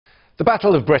The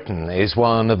Battle of Britain is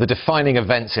one of the defining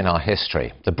events in our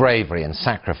history. The bravery and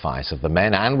sacrifice of the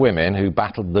men and women who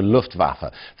battled the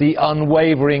Luftwaffe, the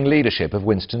unwavering leadership of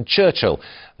Winston Churchill,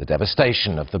 the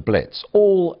devastation of the Blitz,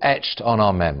 all etched on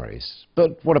our memories.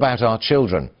 But what about our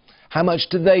children? How much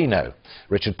do they know?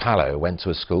 Richard Pallow went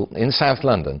to a school in South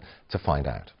London to find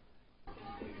out.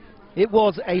 It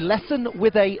was a lesson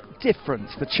with a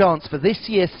difference, the chance for this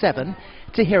year 7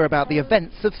 to hear about the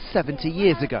events of 70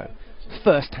 years ago,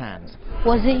 first hand.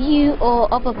 Was it you or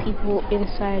other people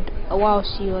inside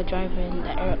whilst you were driving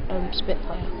the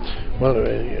Spitfire? Well,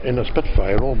 in a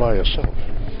Spitfire, all by yourself.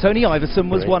 Tony Iverson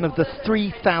was one of the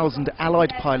 3,000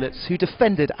 Allied pilots who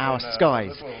defended our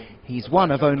skies. He's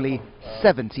one of only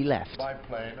 70 left.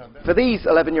 For these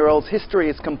 11-year-olds, history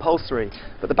is compulsory,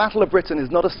 but the Battle of Britain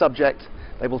is not a subject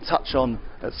they will touch on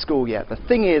at school yet. The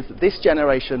thing is, this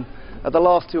generation are the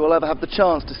last who will ever have the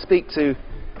chance to speak to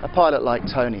a pilot like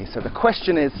Tony. So the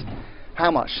question is,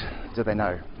 how much do they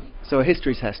know? So a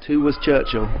history test. Who was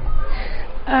Churchill?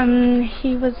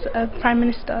 He was a Prime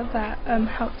Minister that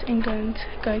helped England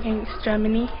go against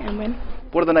Germany and win.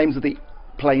 What are the names of the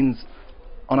planes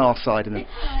on our side? In the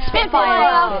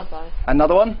Spitfire.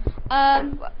 Another one?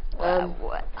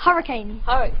 Hurricane.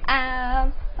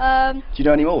 Do you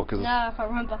know any more? No, I can't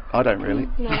remember. I don't really.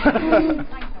 No.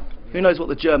 Who knows what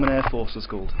the German Air Force was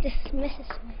called? Dismisses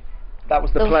me. That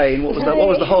was the plane. What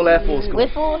was the whole Air Force called?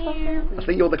 Luftwaffe. I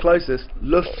think you're the closest.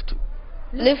 Luftwaffe.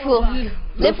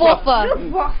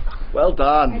 Well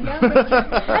done. I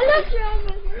love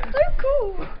German. It's so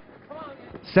cool.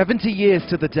 70 years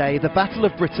to the day, the Battle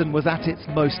of Britain was at its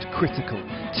most critical.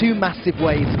 2 massive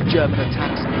waves of German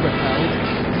attacks repelled,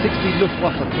 60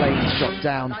 Luftwaffe planes shot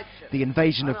down, the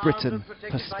invasion of Britain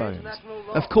postponed.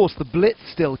 Of course, the Blitz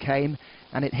still came,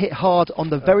 and it hit hard on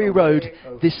the very road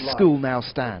this school now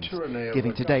stands,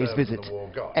 giving today's visit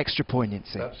extra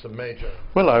poignancy.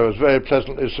 Well, I was very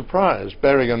pleasantly surprised,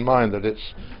 bearing in mind that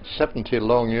it's 70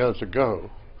 long years ago.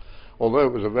 Although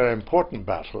it was a very important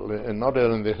battle, in not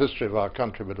only in the history of our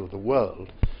country but of the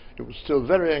world, it was still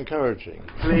very encouraging.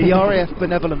 The RAF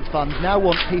Benevolent Fund now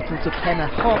want people to pen a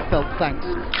heartfelt thanks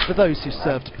for those who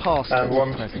served past And and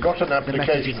one's got an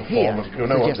application here form, you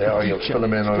know what they are, you'll fill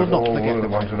them in, or all the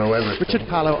ones who know everything. Richard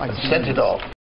Pallow, Sent it off.